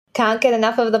Can't get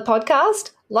enough of the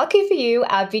podcast? Lucky for you,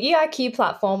 our Video IQ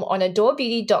platform on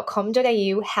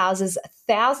adorebeauty.com.au houses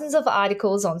thousands of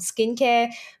articles on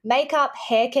skincare, makeup,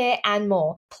 hair care, and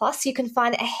more. Plus, you can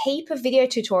find a heap of video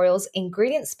tutorials,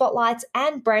 ingredient spotlights,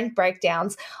 and brand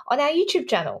breakdowns on our YouTube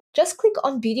channel. Just click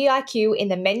on Beauty IQ in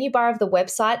the menu bar of the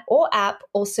website or app,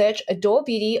 or search Adore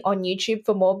Beauty on YouTube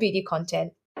for more beauty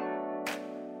content.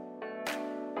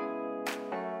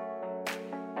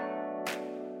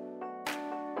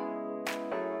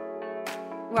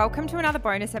 Welcome to another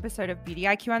bonus episode of Beauty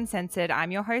IQ Uncensored.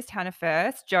 I'm your host, Hannah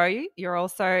First. Jo, you're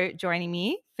also joining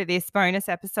me for this bonus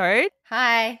episode.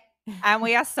 Hi. And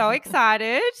we are so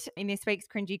excited. In this week's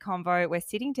Cringy Convo, we're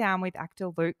sitting down with actor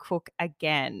Luke Cook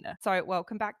again. So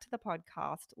welcome back to the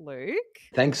podcast, Luke.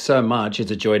 Thanks so much. It's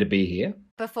a joy to be here.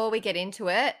 Before we get into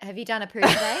it, have you done a poo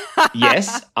today?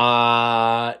 Yes.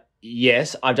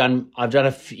 Yes, I've done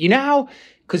you know how,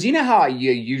 because you know how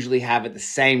you usually have at the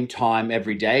same time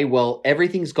every day? Well,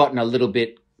 everything's gotten a little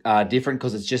bit different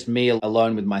because it's just me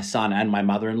alone with my son and my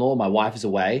mother-in-law. My wife is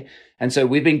away. And so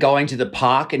we've been going to the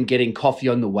park and getting coffee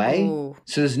on the way. Ooh.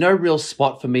 So there's no real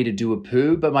spot for me to do a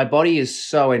poo, but my body is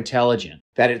so intelligent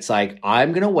that it's like,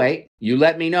 I'm going to wait. You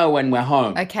let me know when we're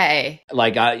home. Okay.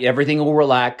 Like everything will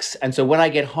relax. And so when I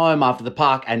get home after the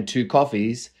park and 2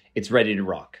 coffees, it's ready to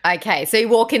rock. Okay. So you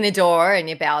walk in the door and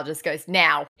your bowel just goes,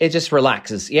 now. It just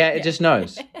relaxes. Yeah, it just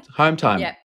knows. It's home time.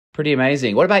 Yep. Pretty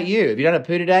amazing. What about you? Have you done a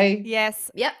poo today?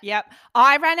 Yes. Yep.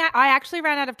 I actually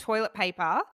ran out of toilet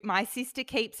paper. My sister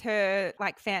keeps her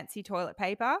like fancy toilet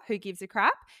paper. Who gives a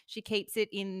crap? She keeps it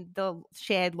in the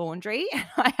shared laundry.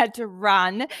 I had to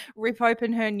rip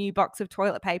open her new box of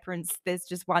toilet paper, and there's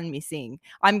just one missing.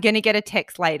 I'm going to get a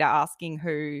text later asking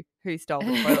who stole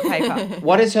the toilet paper.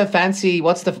 What is her fancy?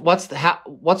 What's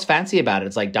fancy about it?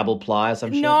 It's like double ply or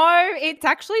some shit? No, it's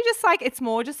actually just like, it's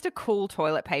more just a cool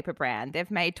toilet paper brand. They've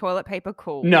made toilet paper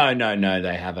cool. No,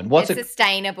 they haven't. It's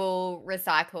sustainable,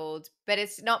 recycled, but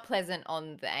it's not pleasant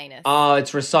on the anus. Oh,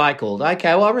 it's recycled.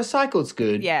 Okay, well, recycled's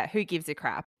good. Yeah, who gives a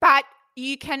crap? But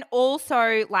you can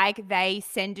also, like, they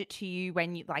send it to you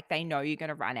when you, like, they know you're going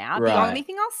to run out. Right. The only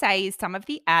thing I'll say is some of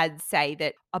the ads say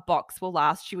that a box will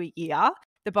last you a year.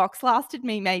 The box lasted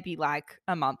me maybe like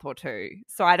a month or 2.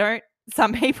 So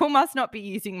some people must not be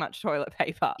using much toilet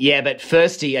paper. Yeah, but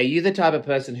Firsty, are you the type of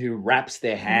person who wraps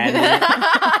their hand in it?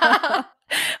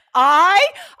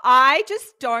 I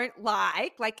just don't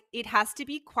like it has to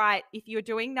be quite, if you're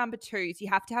doing number 2s, you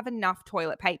have to have enough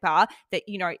toilet paper that,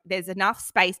 you know, there's enough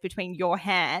space between your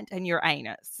hand and your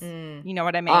anus. You know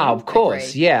what I mean? Oh, of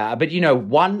course. Agreed. Yeah. But,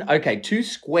 2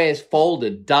 squares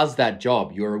folded does that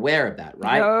job. You're aware of that,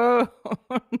 right? No.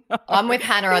 I'm with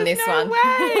Hannah on this no one.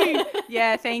 way.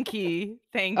 Yeah, thank you.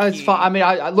 Oh, it's fine. I mean,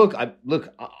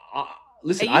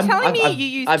 listen. Are you telling me you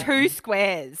use 2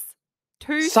 squares?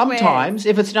 Sometimes,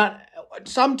 if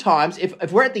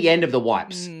we're at the end of the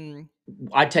wipes,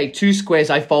 I take 2 squares,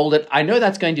 I fold it. I know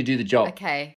that's going to do the job.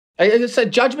 Okay. So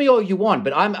judge me all you want,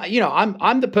 but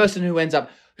I'm the person who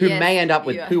may end up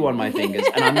with poo on my fingers,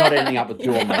 and I'm not ending up with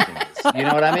poo on my fingers. You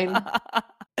know what I mean?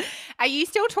 Are you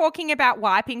still talking about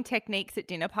wiping techniques at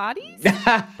dinner parties?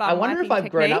 I wonder if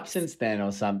I've grown up since then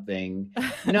or something.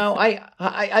 No,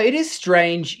 it is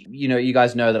strange. You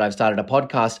guys know that I've started a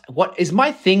podcast. What is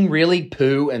my thing really?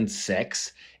 Poo and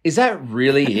sex? Is that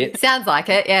really it? Sounds like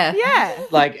it, yeah. Yeah.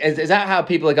 Like, is that how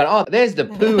people are going, oh, there's the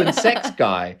poo and sex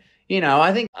guy?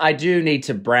 I think I do need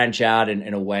to branch out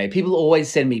in a way. People always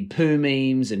send me poo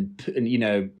memes and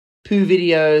poo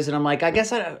videos. And I'm like, I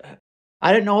guess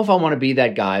I don't know if I want to be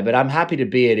that guy, but I'm happy to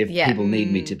be it if people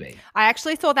need me to be. I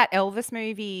actually saw that Elvis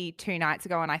movie 2 nights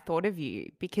ago and I thought of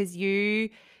you because they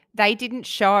didn't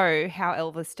show how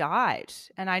Elvis died.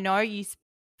 And I know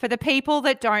for the people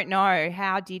that don't know,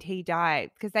 how did he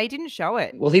die? Because they didn't show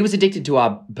it. Well, he was addicted to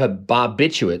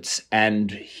barbiturates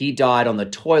and he died on the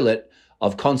toilet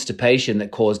of constipation that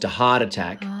caused a heart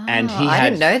attack. And he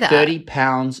had 30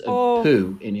 pounds of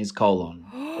poo in his colon.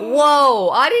 Whoa,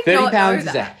 I didn't know 30 pounds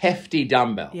is a hefty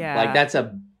dumbbell. Yeah. Like that's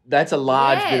a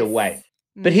large bit of weight.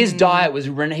 But his diet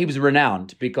he was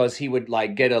renowned because he would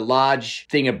like get a large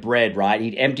thing of bread, right?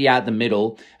 He'd empty out the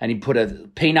middle and he'd put a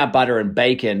peanut butter and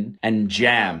bacon and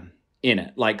jam in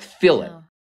it, like fill it.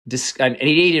 And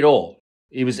he'd eat it all.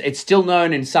 It's still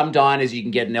known in some diners you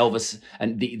can get an Elvis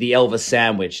and the Elvis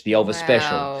sandwich, the Elvis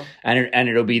special, and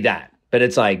it'll be that. But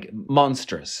it's like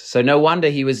monstrous. So no wonder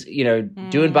he was,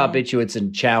 doing barbiturates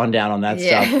and chowing down on that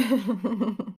stuff.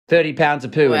 30 pounds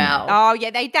of poo. Wow. Oh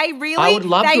yeah, they really. I would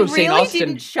love to have seen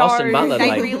Austin Butler.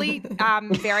 They really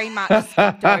very much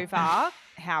skipped over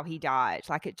how he died.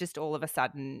 Like it just all of a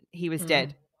sudden he was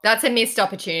dead. That's a missed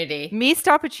opportunity. Missed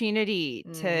opportunity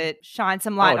to shine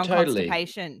some light on totally.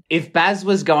 constipation. If Baz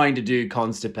was going to do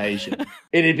constipation,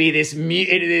 it'd be this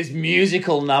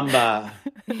musical number,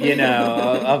 you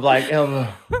know, of like,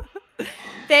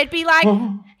 There'd be like,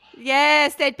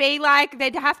 yes,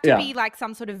 there'd have to be like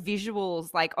some sort of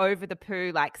visuals, like over the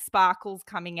poo, like sparkles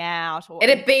coming out. Or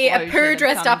it'd be a poo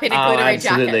dressed up in a glittery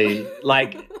absolutely. jacket.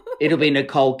 Like, it'll be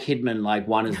Nicole Kidman, like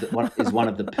one is one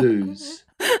of the poos.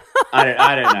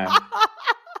 I don't know.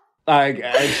 Like,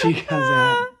 she comes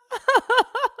out.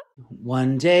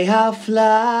 One day I'll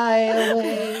fly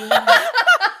away,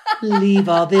 leave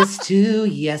all this to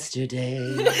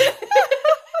yesterday.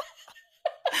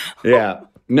 Yeah.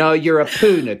 No, you're a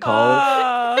poo, Nicole.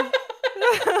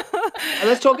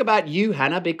 Let's talk about you,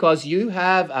 Hannah, because you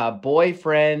have a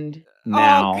boyfriend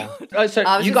now. So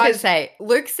I was you just going guys to say,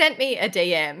 Luke sent me a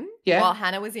DM Yeah. while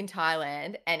Hannah was in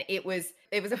Thailand, and it was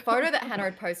a photo that Hannah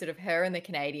had posted of her and the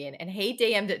Canadian, and he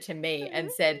DM'd it to me and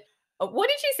said, what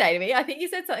did you say to me? I think you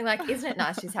said something like, isn't it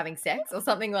nice she's having sex or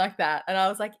something like that? And I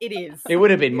was like, it is. It would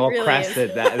have been more really crass is.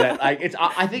 than that. Like, it's.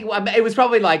 I think it was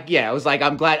probably like, yeah. I was like,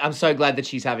 I'm so glad that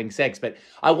she's having sex. But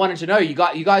I wanted to know, you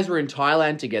guys were in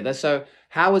Thailand together. So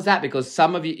how was that? Because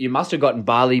some of you must have gotten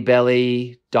Bali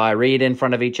belly, diarrhea in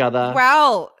front of each other.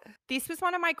 Well, this was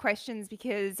one of my questions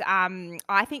because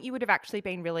I think you would have actually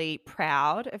been really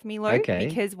proud of me, Luke, Okay.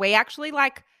 because we actually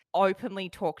like openly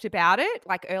talked about it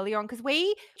like early on because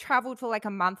we traveled for like a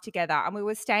month together and we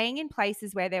were staying in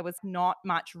places where there was not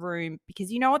much room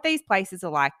because you know what these places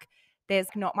are like. There's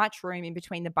not much room in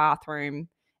between the bathroom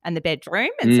and the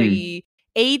bedroom. And so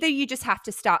you just have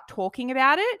to start talking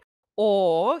about it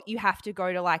or you have to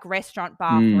go to like restaurant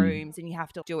bathrooms and you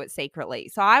have to do it secretly.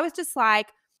 So I was just like,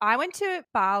 I went to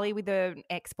Bali with an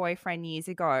ex-boyfriend years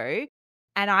ago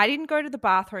and I didn't go to the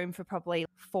bathroom for probably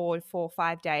 4 or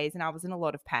 5 days and I was in a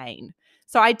lot of pain.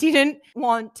 So I didn't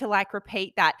want to like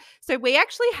repeat that. So we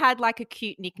actually had like a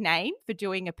cute nickname for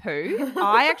doing a poo.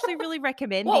 I actually really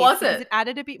recommend What this was because it? it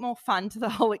added a bit more fun to the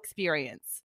whole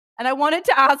experience. And I wanted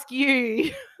to ask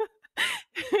you.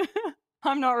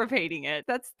 I'm not repeating it.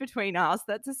 That's between us.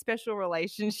 That's a special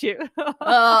relationship.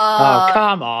 Oh,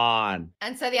 come on.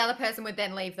 And so the other person would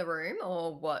then leave the room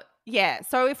or what? Yeah.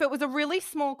 So if it was a really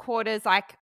small quarters,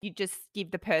 like you just give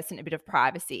the person a bit of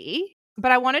privacy.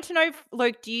 But I wanted to know,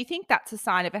 Luke, do you think that's a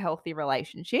sign of a healthy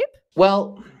relationship?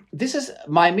 Well,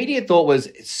 my immediate thought was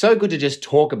it's so good to just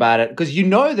talk about it because you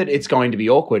know that it's going to be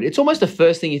awkward. It's almost the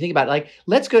first thing you think about, like,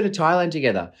 let's go to Thailand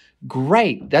together.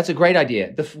 Great. That's a great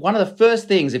idea. One of the first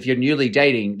things if you're newly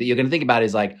dating that you're going to think about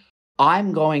is like, we're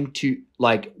going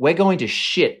to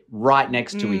shit right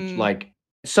next to each, like,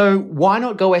 so why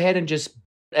not go ahead and just,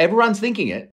 everyone's thinking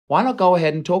it. Why not go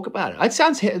ahead and talk about it? It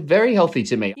sounds very healthy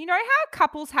to me. You know how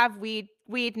couples have weird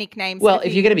nicknames? Well, for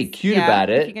if you're going to be things? cute about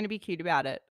If it. you're going to be cute about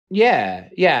it.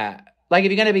 Yeah. Like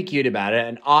if you're going to be cute about it,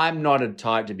 and I'm not a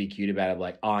type to be cute about it,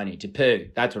 like, I need to poo.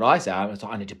 That's what I say.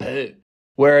 I need to poo.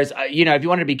 Whereas, if you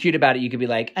wanted to be cute about it, you could be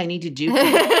like, I need to do poo.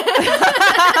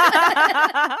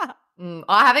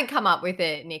 I haven't come up with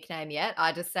a nickname yet.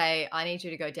 I just say, I need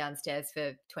you to go downstairs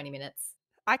for 20 minutes.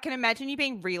 I can imagine you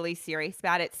being really serious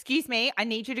about it. Excuse me, I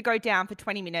need you to go down for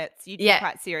 20 minutes. You'd be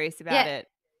quite serious about it.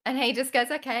 And he just goes,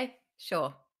 okay,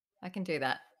 sure, I can do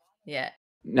that. Yeah.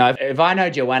 No, if I know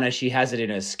Joanna, she has it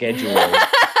in her schedule.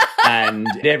 And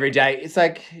every day, it's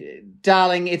like,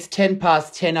 darling, it's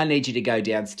 10:10. I need you to go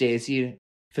downstairs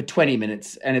for 20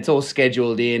 minutes. And it's all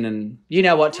scheduled in. And you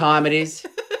know what time it is?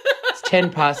 It's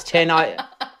 10:10.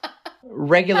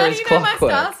 Regular as clockwork. How do you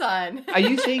know my star sign? Are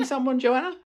you seeing someone,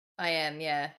 Joanna? I am,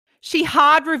 yeah. She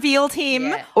hard revealed him.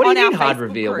 Yeah. What do on you mean our hard Facebook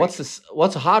reveal? group.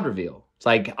 What's a hard reveal? It's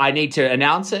like, I need to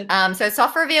announce it. So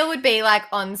soft reveal would be like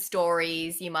on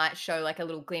stories, you might show like a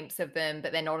little glimpse of them,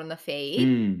 but they're not on the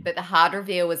feed. But the hard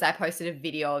reveal was I posted a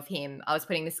video of him. I was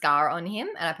putting mascara on him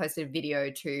and I posted a video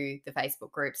to the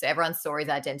Facebook group. So everyone saw his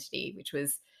identity, which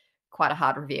was quite a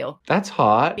hard reveal. That's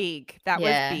hot. Big. That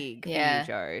Yeah, was big for yeah. you,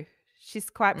 Joe. She's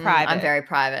quite private. I'm very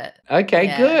private. Okay,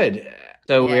 Yeah. good.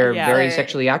 So Yeah. we're Yeah. very So-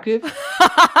 sexually active?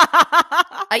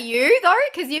 Are you though?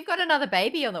 Because you've got another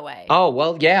baby on the way. Oh,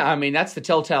 well, yeah. I mean, that's the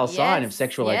telltale sign of Yes,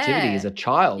 sexual yeah. activity is a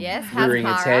child Yes, how's rearing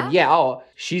its Tara? head. Yeah. Oh,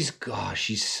 she's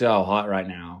so hot right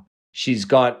now. She's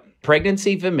got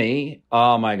pregnancy for me.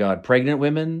 Oh my God. Pregnant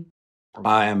women.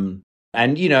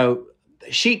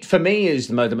 She, for me, is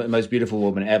the most beautiful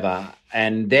woman ever.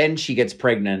 And then she gets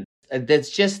pregnant. There's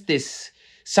just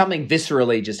something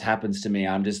viscerally just happens to me.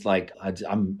 I'm just like,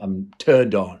 I'm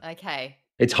turned on. Okay.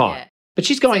 It's hot. Yeah. But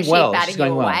she's going So well. She's She's batting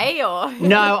going you well. away, or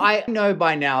No, I know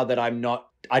by now that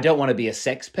I don't want to be a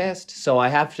sex pest. So I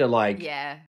have to like,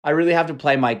 yeah. I really have to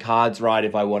play my cards right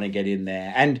if I want to get in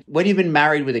there. And when you've been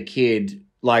married with a kid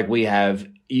like we have,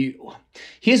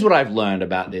 here's what I've learned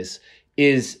about this,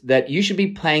 is that you should be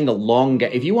playing the long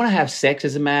game. If you want to have sex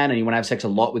as a man and you want to have sex a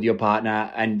lot with your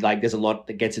partner, and like there's a lot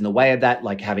that gets in the way of that,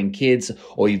 like having kids,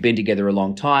 or you've been together a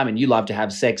long time and you love to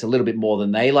have sex a little bit more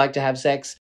than they like to have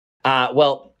sex,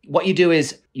 well, what you do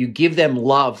is you give them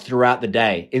love throughout the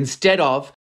day instead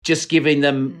of just giving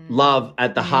them love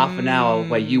at the half an hour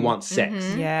where you want sex.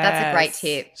 Yeah, that's a great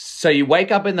tip. So you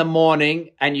wake up in the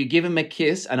morning and you give them a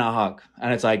kiss and a hug,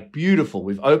 and it's like beautiful.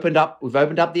 We've opened up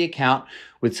the account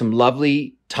with some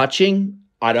lovely touching.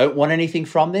 I don't want anything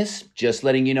from this. Just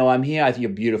letting you know I'm here. I think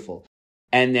you're beautiful.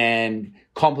 And then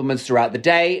compliments throughout the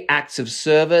day, acts of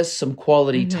service, some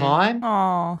quality time.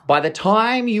 Aww. By the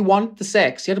time you want the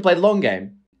sex, you have to play the long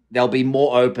game. They'll be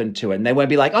more open to it. And they won't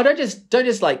be like, oh, don't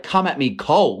just like come at me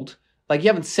cold. Like you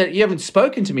haven't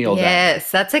spoken to me all day. Yes,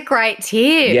 that's a great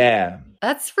tip. Yeah.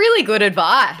 That's really good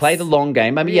advice. Play the long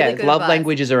game. I mean, Really love advice.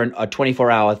 languages are a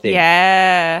 24-hour thing.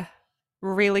 Yeah.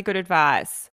 Really good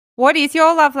advice. What is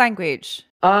your love language?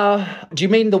 Do you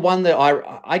mean the one that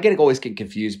I always get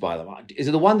confused by them? Is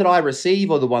it the one that I receive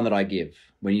or the one that I give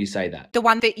when you say that? The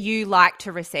one that you like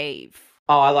to receive.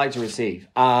 Oh, I like to receive.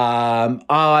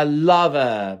 I love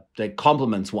the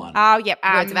compliments one. Oh, yep.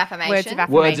 Words of affirmation.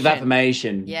 Words of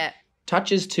affirmation. Yeah.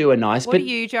 Touches too are nice. What but are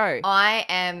you, Joe? I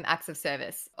am acts of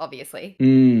service, obviously.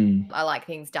 I like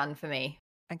things done for me.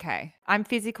 Okay. I'm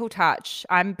physical touch.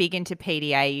 I'm big into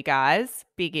PDA, you guys.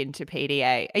 Big into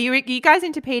PDA. Are you guys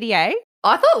into PDA?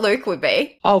 I thought Luke would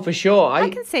be. Oh, for sure. I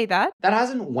can see that. That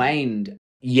hasn't waned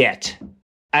yet,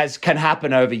 as can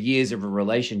happen over years of a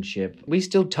relationship. We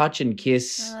still touch and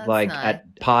kiss nice.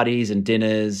 At parties and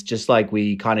dinners, just like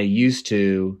we kind of used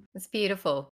to. It's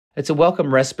beautiful. It's a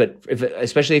welcome respite,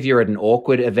 especially if you're at an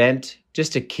awkward event,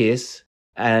 just a kiss,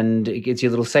 and it gets you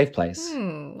a little safe place.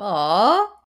 Aww.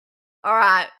 All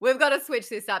right, we've got to switch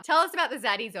this up. Tell us about the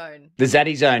Zaddy Zone. The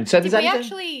Zaddy Zone. So Did we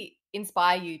actually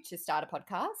inspire you to start a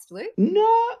podcast, Luke?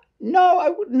 No,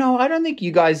 I don't think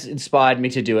you guys inspired me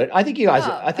to do it. I think you guys.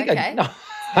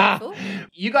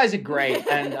 You guys are great,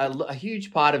 and a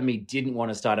huge part of me didn't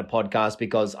want to start a podcast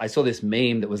because I saw this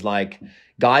meme that was like,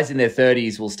 guys in their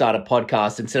 30s will start a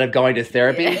podcast instead of going to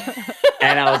therapy. Yeah.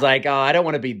 And I was like, oh, I don't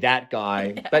want to be that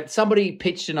guy. Yeah. But somebody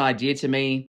pitched an idea to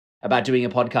me about doing a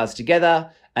podcast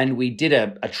together, and we did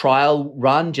a trial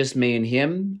run, just me and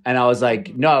him. And I was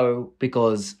like, no,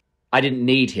 because I didn't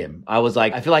need him. I was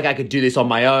like, I feel like I could do this on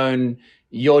my own.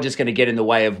 You're just going to get in the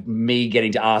way of me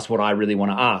getting to ask what I really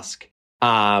want to ask.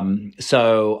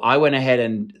 So I went ahead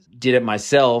and did it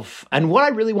myself. And what I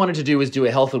really wanted to do was do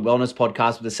a health and wellness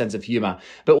podcast with a sense of humor.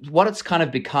 But what it's kind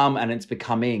of become, and it's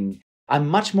becoming, I'm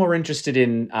much more interested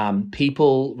in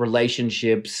people,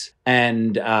 relationships,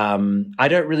 and I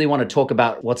don't really want to talk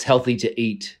about what's healthy to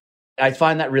eat. I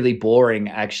find that really boring,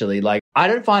 actually. Like, I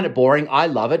don't find it boring. I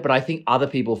love it, but I think other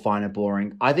people find it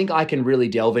boring. I think I can really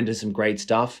delve into some great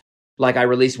stuff. Like, I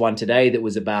released one today that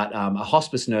was about a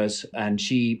hospice nurse, and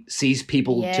she sees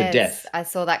people to death. I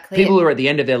saw that clip. People who are at the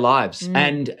end of their lives.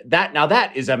 And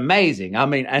that is amazing. I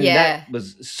mean, and that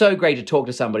was so great to talk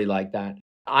to somebody like that.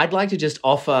 I'd like to just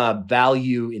offer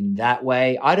value in that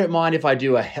way. I don't mind if I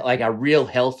do a real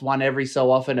health one every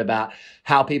so often about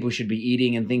how people should be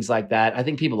eating and things like that. I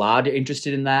think people are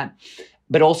interested in that.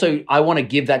 But also, I want to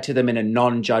give that to them in a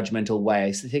non-judgmental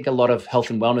way. So I think a lot of health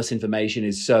and wellness information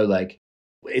is so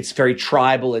it's very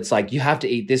tribal. It's like, you have to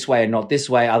eat this way and not this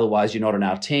way, otherwise you're not on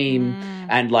our team.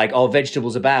 And like, oh,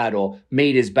 vegetables are bad, or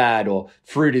meat is bad, or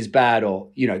fruit is bad, or,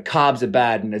 carbs are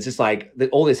bad. And it's just like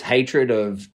all this hatred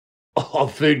of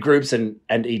food groups and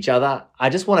each other. I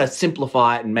just want to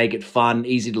simplify it and make it fun,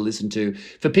 easy to listen to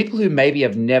for people who maybe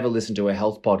have never listened to a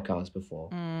health podcast before.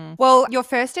 Well, your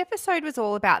first episode was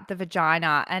all about the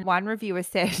vagina, and one reviewer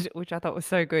said, which I thought was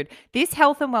so good, this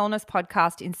health and wellness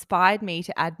podcast inspired me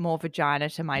to add more vagina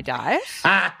to my diet,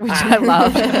 which I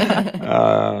love.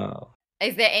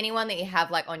 Is there anyone that you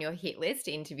have on your hit list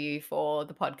to interview for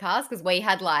the podcast? Because we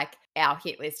had our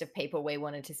hit list of people we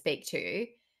wanted to speak to.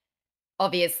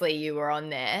 Obviously, you were on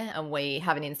there and we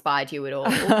haven't inspired you at all,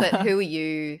 but who are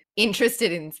you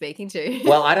interested in speaking to?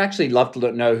 Well, I'd actually love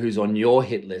to know who's on your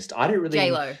hit list. I don't really...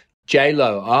 J-Lo.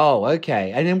 J-Lo. Oh,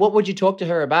 okay. And then what would you talk to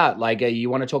her about?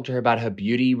 You want to talk to her about her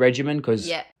beauty regimen? Because,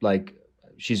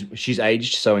 she's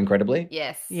aged so incredibly.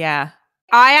 Yes. Yeah.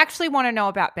 I actually want to know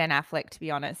about Ben Affleck, to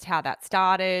be honest, how that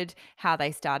started, how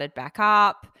they started back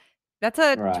up. That's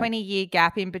a 20-year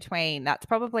gap in between. That's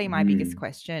probably my biggest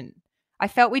question. I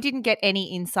felt we didn't get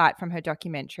any insight from her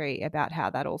documentary about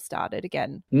how that all started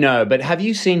again. No, but have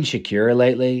you seen Shakira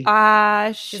lately?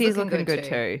 She's looking good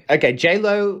too. Okay,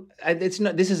 J-Lo, this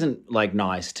isn't like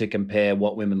nice to compare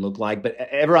what women look like, but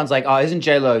everyone's like, oh, isn't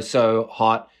J-Lo so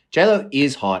hot? J-Lo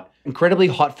is hot, incredibly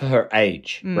hot for her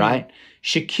age, right?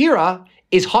 Shakira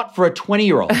is hot for a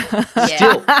 20-year-old.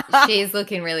 Still. She's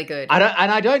looking really good.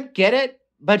 I don't get it.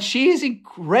 But she is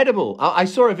incredible. I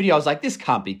saw a video. I was like, this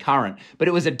can't be current. But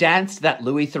it was a dance to that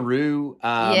Louis Theroux.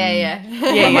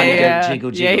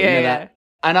 Jiggle, jiggle. You know that?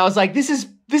 And I was like, this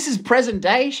is present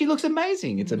day. She looks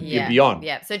amazing. It's beyond.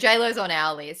 Yeah. So J-Lo's on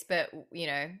our list. But,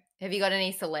 have you got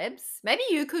any celebs? Maybe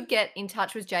you could get in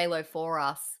touch with J-Lo for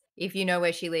us if you know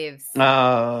where she lives.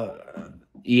 Yeah.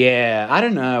 I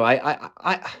don't know.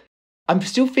 I'm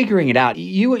still figuring it out.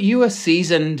 You are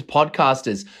seasoned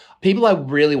podcasters. People I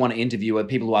really want to interview are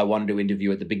people who I wanted to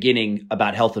interview at the beginning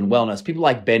about health and wellness. People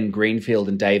like Ben Greenfield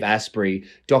and Dave Asprey,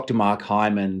 Dr. Mark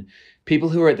Hyman, people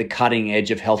who are at the cutting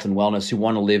edge of health and wellness who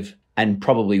want to live and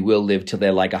probably will live till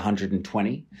they're like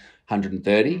 120,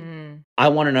 130. I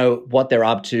want to know what they're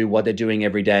up to, what they're doing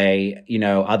every day.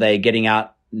 Are they getting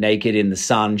out naked in the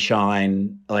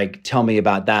sunshine? Like, tell me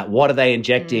about that. What are they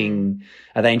injecting?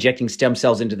 Are they injecting stem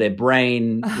cells into their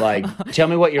brain? Like, tell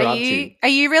me what you're up to. Are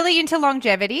you really into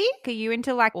longevity? Are you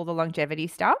into like all the longevity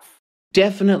stuff?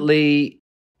 Definitely.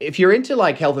 If you're into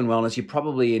like health and wellness, you're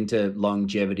probably into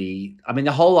longevity. I mean,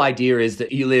 the whole idea is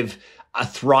that you live a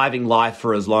thriving life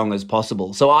for as long as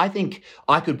possible. So I think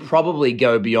I could probably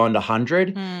go beyond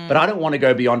 100, but I don't want to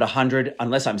go beyond 100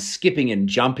 unless I'm skipping and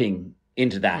jumping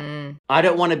into that. I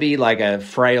don't want to be like a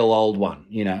frail old one,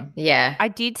 Yeah. I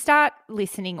did start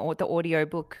listening the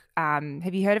audiobook.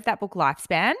 Have you heard of that book,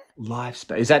 Lifespan?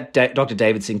 Lifespan. Is that Dr.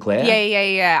 David Sinclair?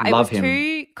 Yeah. Love it was him.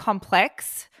 too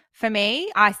complex for me.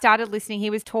 I started listening. He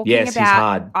was talking Yes, about, he's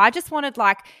hard. I just wanted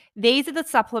like, these are the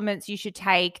supplements you should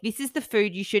take. This is the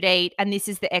food you should eat. And this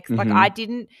is the like, I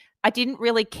didn't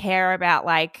really care about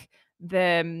like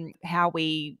how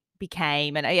we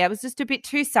became, and it was just a bit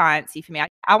too sciencey for me.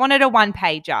 I wanted a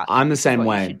one-pager. I'm the same what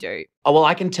way. You should do. Oh, well,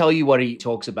 I can tell you what he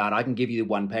talks about. I can give you the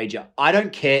one-pager. I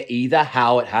don't care either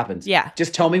how it happens. Yeah.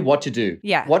 Just tell me what to do.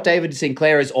 Yeah. What David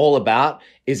Sinclair is all about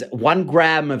is 1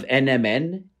 gram of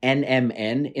NMN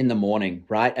in the morning,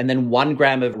 right? And then 1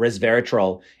 gram of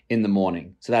resveratrol in the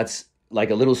morning. So that's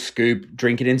like a little scoop.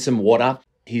 Drink it in some water.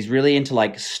 He's really into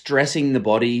like stressing the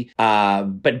body,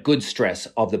 but good stress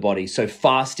of the body. So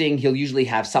fasting, he'll usually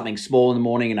have something small in the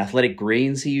morning, and athletic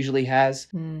greens he usually has,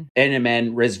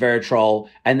 NMN, resveratrol,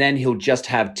 and then he'll just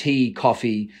have tea,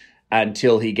 coffee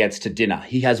until he gets to dinner.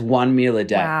 He has 1 meal a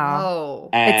day. Wow.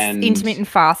 And it's intermittent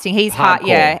fasting. He's hard,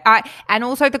 yeah. And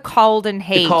also the cold and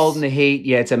heat. The cold and the heat,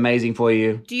 yeah, it's amazing for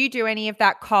you. Do you do any of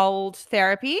that cold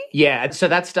therapy? Yeah, so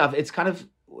that stuff, it's kind of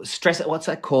stress, what's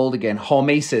that called again?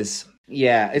 Hormesis.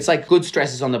 Yeah, it's like good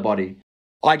stresses on the body.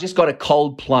 I just got a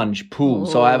cold plunge pool. Ooh.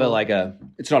 So I have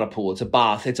it's not a pool, it's a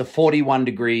bath. It's a 41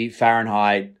 degree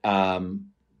Fahrenheit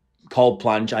cold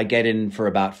plunge. I get in for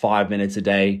about 5 minutes a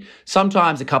day,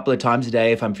 sometimes a couple of times a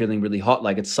day if I'm feeling really hot,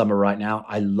 like it's summer right now.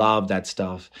 I love that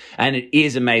stuff. And it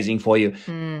is amazing for you.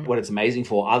 What it's amazing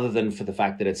for, other than for the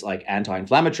fact that it's like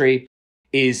anti-inflammatory,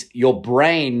 is your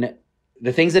brain,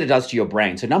 the things that it does to your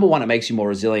brain. So number one, it makes you more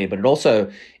resilient, but it also,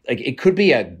 like, it could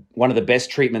be one of the best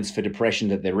treatments for depression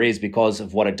that there is because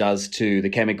of what it does to the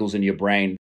chemicals in your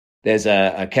brain. There's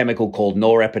a chemical called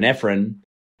norepinephrine,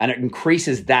 and it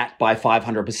increases that by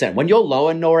 500%. When you're low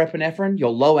in norepinephrine, you're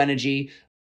low energy,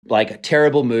 like a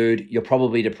terrible mood, you're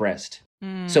probably depressed.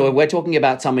 So we're talking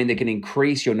about something that can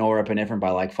increase your norepinephrine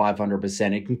by like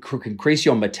 500%. It can increase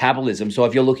your metabolism. So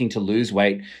if you're looking to lose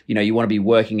weight, you want to be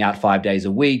working out 5 days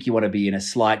a week, you want to be in a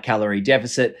slight calorie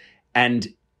deficit, and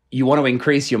you want to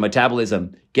increase your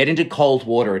metabolism. Get into cold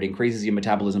water. It increases your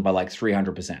metabolism by like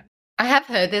 300%. I have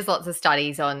heard there's lots of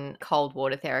studies on cold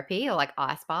water therapy or like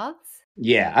ice baths.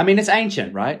 Yeah. I mean, it's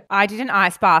ancient, right? I did an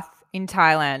ice bath in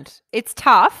Thailand. It's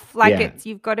tough. Like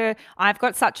I've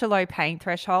got such a low pain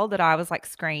threshold that I was like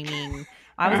screaming.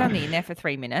 I was only in there for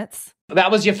 3 minutes.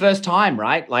 That was your first time,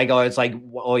 right? Like,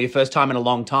 or your first time in a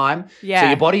long time. Yeah. So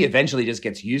your body eventually just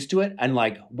gets used to it. And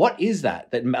like, what is that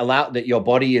your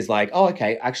body is like, oh,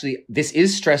 okay, actually this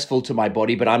is stressful to my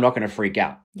body, but I'm not going to freak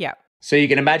out. Yeah. So you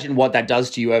can imagine what that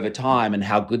does to you over time and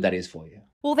how good that is for you.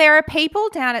 Well, there are people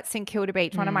down at St Kilda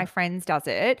Beach, one of my friends does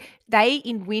it.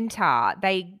 In winter,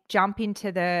 they jump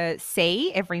into the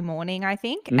sea every morning, I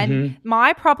think. And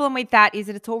my problem with that is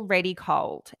that it's already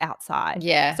cold outside.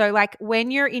 Yeah. So like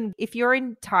if you're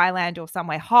in Thailand or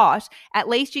somewhere hot, at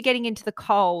least you're getting into the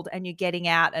cold and you're getting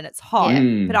out and it's hot.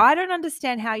 Yeah. But I don't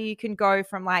understand how you can go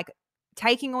from like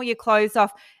taking all your clothes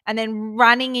off and then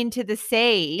running into the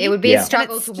sea. It would be a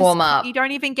struggle to warm up. You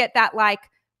don't even get that like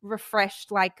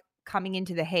refreshed, like coming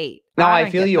into the heat. No, I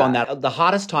feel you on that. The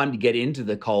hardest time to get into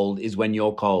the cold is when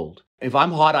you're cold. If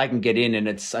I'm hot, I can get in and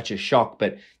it's such a shock,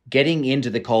 but getting into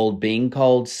the cold, being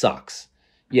cold sucks.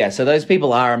 Yeah, so those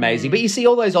people are amazing. But you see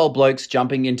all those old blokes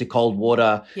jumping into cold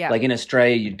water. Yeah. Like in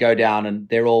Australia, you'd go down and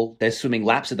they're swimming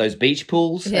laps at those beach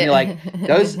pools. And you're like,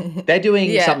 they're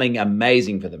doing something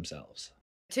amazing for themselves.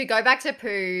 To go back to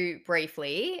poo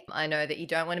briefly, I know that you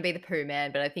don't want to be the poo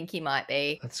man, but I think you might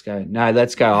be. Let's go. No,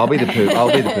 let's go. I'll be the poo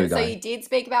guy. So you did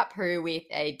speak about poo with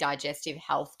a digestive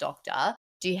health doctor.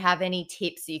 Do you have any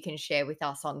tips you can share with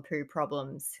us on poo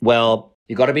problems? Well,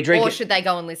 you got to be drinking. Or should they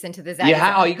go and listen to the Zag?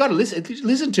 You got to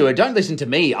listen to it. Don't listen to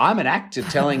me. I'm an actor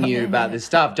telling you about this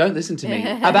stuff. Don't listen to me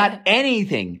about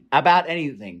anything.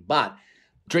 But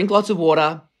drink lots of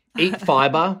water, eat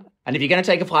fiber. And if you're going to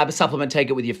take a fiber supplement,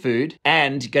 take it with your food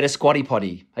and get a squatty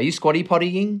potty. Are you squatty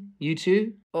pottying, you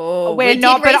two? Oh, we did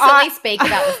recently speak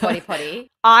about the squatty potty.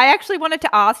 I actually wanted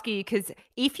to ask you because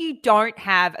if you don't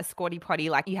have a squatty potty,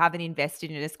 like you haven't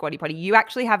invested in a squatty potty, you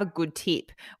actually have a good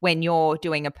tip when you're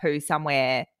doing a poo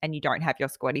somewhere and you don't have your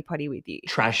squatty potty with you.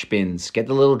 Trash bins. Get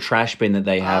the little trash bin that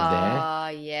they have there. Ah,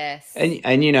 yes.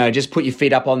 And you know, just put your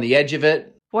feet up on the edge of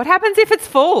it. What happens if it's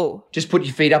full? Just put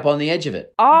your feet up on the edge of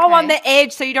it. Oh, okay. On the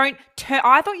edge, so you don't turn.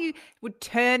 I thought you would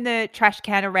turn the trash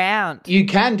can around. You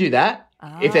can do that.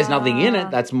 If there's nothing in it,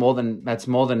 that's more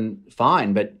than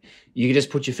fine. But you can just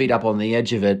put your feet up on the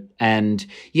edge of it, and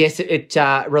yes, it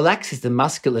relaxes the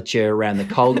musculature around the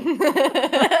cold.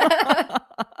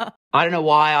 I don't know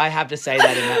why I have to say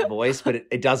that in that voice, but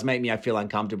it does make me. I feel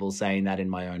uncomfortable saying that in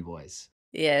my own voice.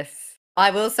 Yes.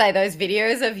 I will say those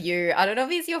videos of you, I don't know if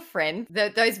he's your friend,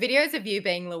 those videos of you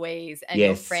being Louise and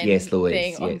your friend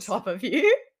being on top of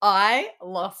you, I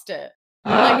lost it.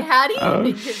 Like, how do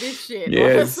you think of this shit,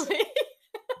 honestly?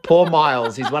 Poor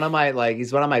Miles. He's one of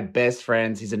my best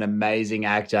friends. He's an amazing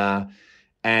actor.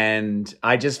 And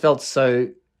I just felt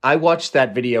I watched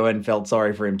that video and felt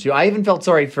sorry for him too. I even felt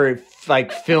sorry for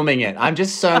filming it. I'm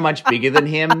just so much bigger than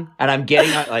him and I'm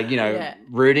getting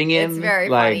rooting him. It's very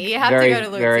funny. You have to go to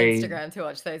Luke's Instagram to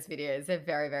watch those videos. They're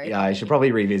very, very funny. I should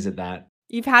probably revisit that.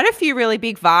 You've had a few really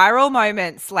big viral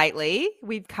moments lately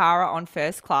with Cara on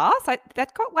First Class.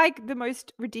 That got like the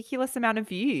most ridiculous amount of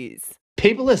views.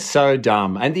 People are so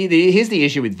dumb. And here's the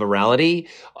issue with virality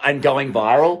and going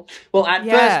viral. Well, at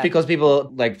first, because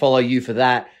people like follow you for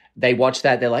that, they watch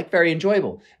that, they're like, very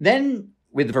enjoyable. Then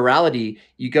with virality,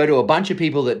 you go to a bunch of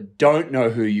people that don't know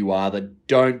who you are, that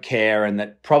don't care, and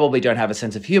that probably don't have a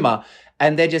sense of humor.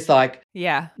 And they're just like,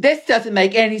 this doesn't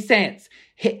make any sense.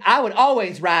 I would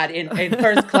always ride in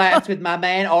first class with my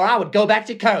man, or I would go back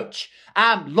to coach.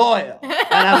 I'm loyal. And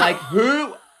I'm like,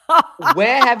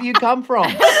 where have you come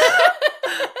from?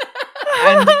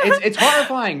 And it's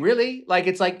horrifying, really.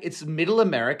 It's middle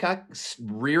America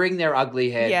rearing their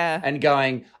ugly head and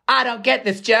going, I don't get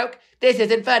this joke. This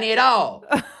isn't funny at all.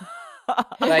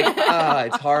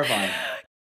 It's horrifying.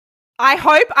 I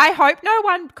hope no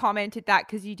one commented that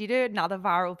because you did another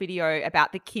viral video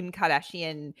about the Kim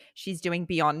Kardashian. She's doing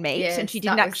Beyond Meat and she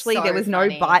didn't actually, there was no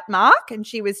bite mark and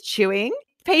she was chewing.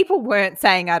 People weren't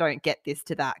saying, I don't get this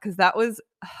to that because that was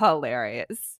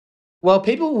hilarious. Well,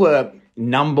 people were,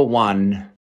 number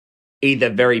one, either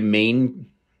very mean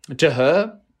to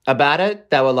her about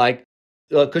it. They were like,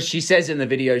 because she says in the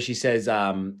video, she says,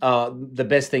 the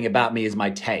best thing about me is my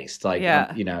taste.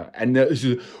 And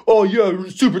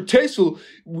super tasteful.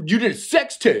 You did a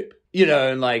sex tape, she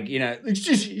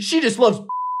just loves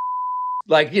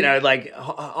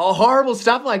horrible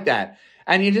stuff like that.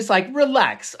 And you're just like,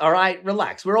 relax, all right,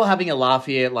 relax. We're all having a laugh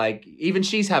here. Like, even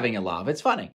she's having a laugh. It's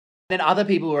funny. Then other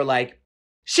people were like,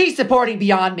 she's supporting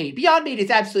Beyond Meat. Beyond Meat is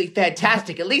absolutely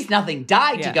fantastic. At least nothing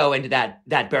died to go into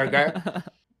that burger.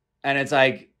 And it's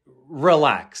like,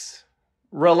 relax.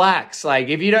 Like,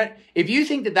 if you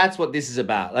think that that's what this is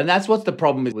about, and that's what the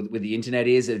problem with the internet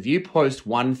is, if you post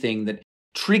one thing that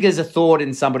triggers a thought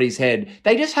in somebody's head,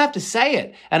 they just have to say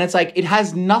it. And it's like, it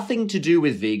has nothing to do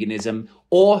with veganism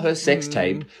or her sex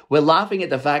tape. We're laughing at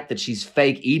the fact that she's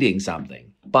fake eating something.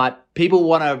 But people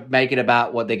want to make it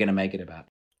about what they're going to make it about.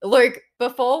 Luke,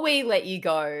 before we let you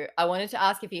go, I wanted to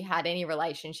ask if you had any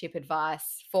relationship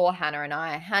advice for Hannah and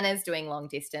I. Hannah's doing long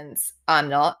distance. I'm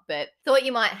not, but thought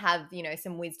you might have,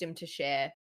 some wisdom to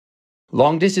share.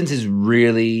 Long distance is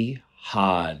really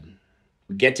hard.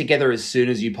 Get together as soon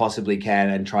as you possibly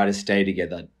can and try to stay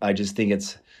together. I just think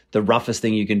it's the roughest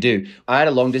thing you can do. I had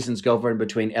a long distance girlfriend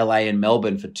between LA and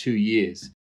Melbourne for 2 years.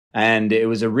 And it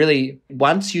was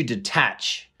once you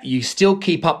detach, you still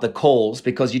keep up the calls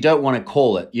because you don't want to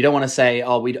call it. You don't want to say,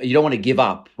 you don't want to give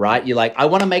up, right? You're like, I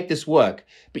want to make this work,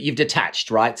 but you've detached,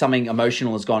 right? Something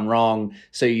emotional has gone wrong.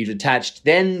 So you detached,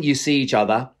 then you see each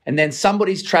other. And then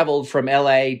somebody's traveled from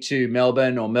LA to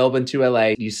Melbourne or Melbourne to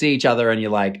LA. You see each other and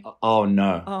you're like, oh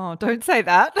no. Oh, don't say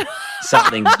that.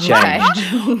 Something's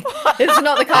changed. It's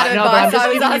not the kind of advice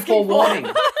I was asking forewarning.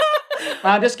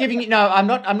 I'm just giving you. No, I'm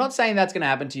not saying that's going to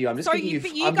happen to you. I'm just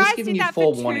giving you. I'm just giving you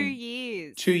forewarning. 2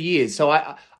 years. 2 years. So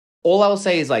all I will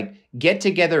say is like get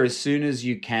together as soon as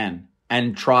you can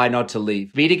and try not to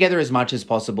leave. Be together as much as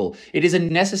possible. It is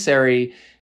necessary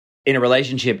in a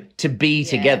relationship to be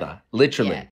together.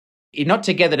 Literally, you're not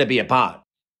together to be apart.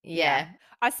 Yeah,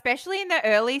 especially in the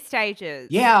early stages.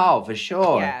 Yeah, for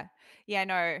sure. Yeah.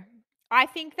 No, I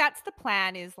think that's the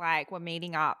plan. Is like we're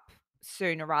meeting up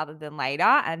sooner rather than later,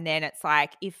 and then it's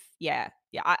like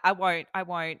I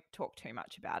won't talk too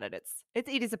much about it. It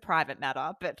is a private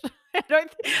matter, but I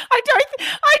don't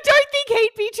think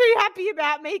he'd be too happy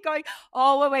about me going,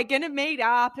 oh well, we're gonna meet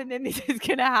up and then this is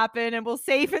gonna happen and we'll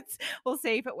see if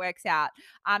it works out.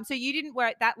 So you didn't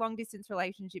work, that long distance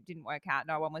relationship didn't work out.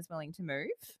 No one was willing to move.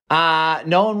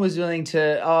 No one was willing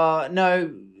to.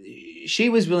 No, she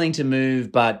was willing to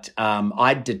move, but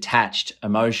I detached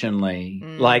emotionally.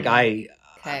 Like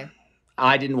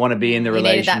I didn't want to be in the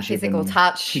relationship. You needed that physical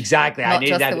touch. Exactly. Not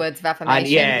just the words of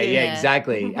affirmation. Yeah,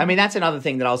 exactly. I mean, that's another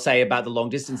thing that I'll say about the long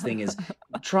distance thing is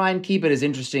try and keep it as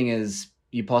interesting as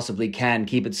you possibly can.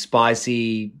 Keep it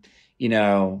spicy,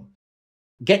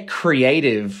 get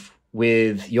creative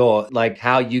with like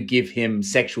how you give him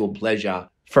sexual pleasure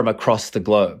from across the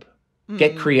globe.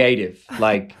 Get creative.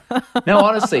 Like, no,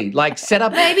 honestly, like set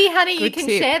up. Maybe, honey, you can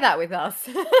share that with us.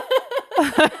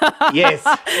 Yes,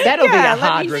 that'll be a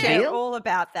hard reveal. Share all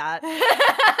about that.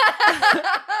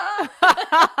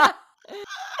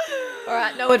 All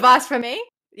right, no advice from me?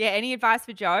 Yeah, any advice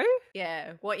for Joe?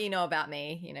 Yeah, what you know about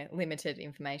me, limited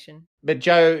information. But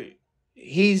Joe,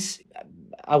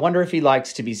 I wonder if he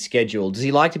likes to be scheduled. Does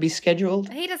he like to be scheduled?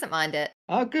 He doesn't mind it.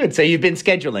 Oh, good. So you've been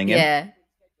scheduling him?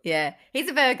 Yeah. He's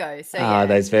a Virgo, so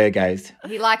those Virgos.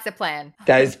 He likes a plan.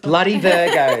 Those bloody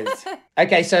Virgos.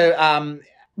 Okay, so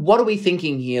what are we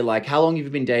thinking here? Like, how long have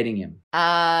you been dating him?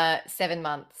 7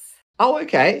 months. Oh,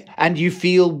 okay. And you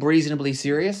feel reasonably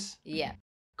serious? Yeah.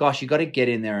 Gosh, you got to get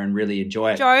in there and really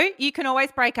enjoy it. Joe, you can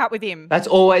always break up with him. That's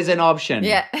always an option.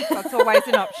 Yeah. That's always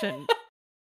an option.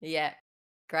 Yeah.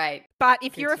 Great. But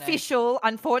if you're official,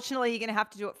 unfortunately, you're going to have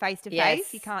to do it face to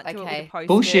face. You can't do it with a post-it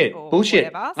Bullshit. or Bullshit.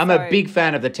 whatever. I'm a big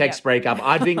fan of the text breakup.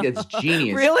 I think it's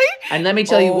genius. Really? And let me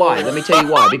tell you why.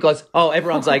 Because,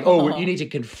 everyone's like, you need to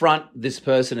confront this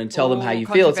person and tell them how you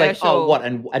feel. It's like, what?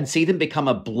 And see them become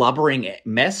a blubbering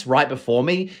mess right before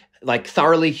me, like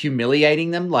thoroughly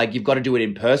humiliating them. Like you've got to do it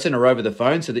in person or over the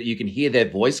phone so that you can hear their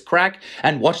voice crack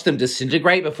and watch them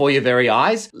disintegrate before your very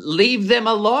eyes. Leave them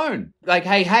alone. Like,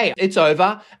 hey, it's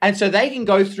over. And so they can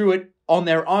go through it on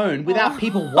their own without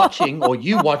people watching or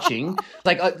you watching.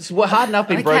 Like it's hard enough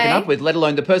being broken up with, let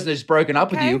alone the person that's broken up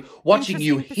with you, watching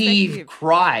you heave,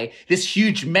 cry, this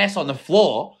huge mess on the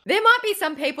floor. There might be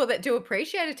some people that do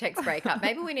appreciate a text breakup.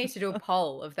 Maybe we need to do a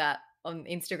poll of that on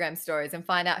Instagram stories and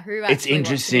find out who actually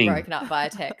wants to be broken up via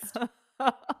text.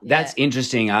 That's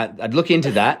interesting. I'd look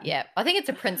into that. Yeah, I think it's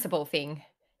a principle thing.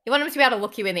 You want them to be able to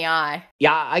look you in the eye.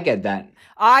 Yeah, I get that.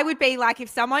 I would be like, if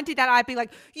someone did that, I'd be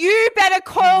like, you better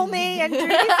call me and do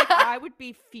this. Like, I would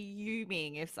be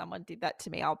fuming if someone did that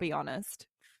to me. I'll be honest.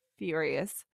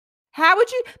 Furious. How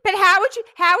would you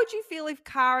feel if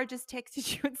Cara just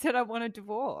texted you and said, I want a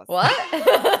divorce? What?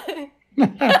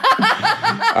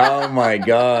 Oh my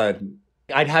God.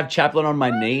 I'd have Chaplin on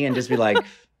my knee and just be like,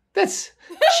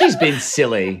 she's been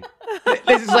silly.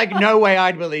 There's like no way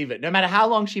I'd believe it. No matter how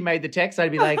long she made the text,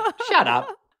 I'd be like, shut up.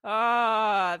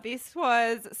 Oh, this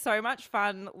was so much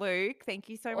fun, Luke. Thank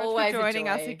you so much for joining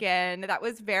us again. That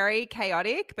was very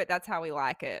chaotic, but that's how we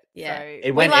like it. Yeah. So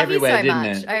it went everywhere, didn't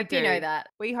it? I hope you know that.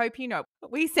 We hope you know.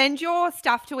 We send your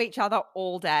stuff to each other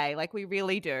all day. Like we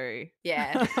really do.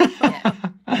 Yeah.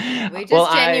 We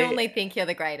just genuinely think you're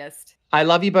the greatest. I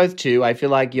love you both too. I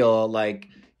feel like you're like,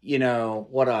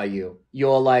 what are you?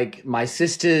 You're like my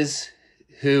sisters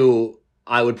who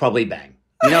I would probably bang.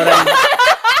 You know what I mean?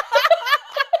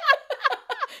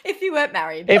 If you weren't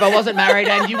married. If I wasn't married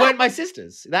and you weren't my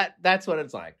sisters. That's what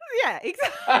it's like. Yeah,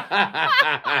 exactly.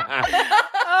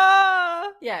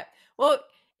 Yeah. Well,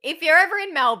 if you're ever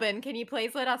in Melbourne, can you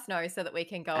please let us know so that we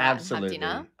can go out and have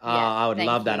dinner? I would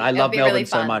love that. I love Melbourne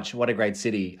so much. What a great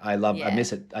city. I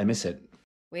miss it.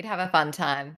 We'd have a fun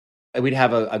time. We'd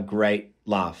have a great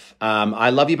laugh. I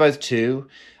love you both too.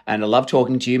 And I love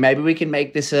talking to you. Maybe we can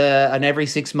make this an every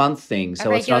 6 month thing.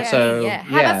 So it's not so. Yeah.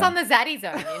 Have us on the Zaddy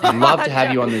Zone. I'd love to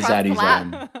have you on the Zaddy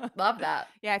Zone. Love that.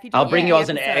 Yeah, if you I'll bring you as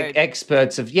an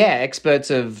experts of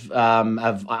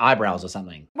eyebrows or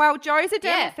something. Well, Jo's a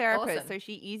dermal therapist, so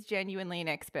she is genuinely an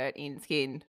expert in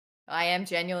skin. I am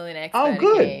genuinely an expert. Oh,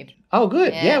 good. Oh,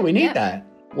 good. Yeah, we need that.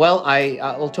 Well,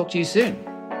 I'll talk to you soon.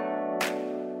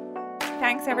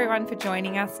 Thanks, everyone, for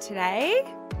joining us today.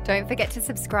 Don't forget to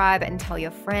subscribe and tell your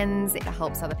friends. It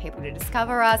helps other people to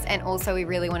discover us. And also, we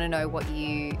really want to know what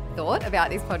you thought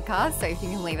about this podcast. So if you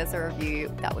can leave us a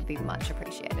review, that would be much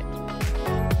appreciated.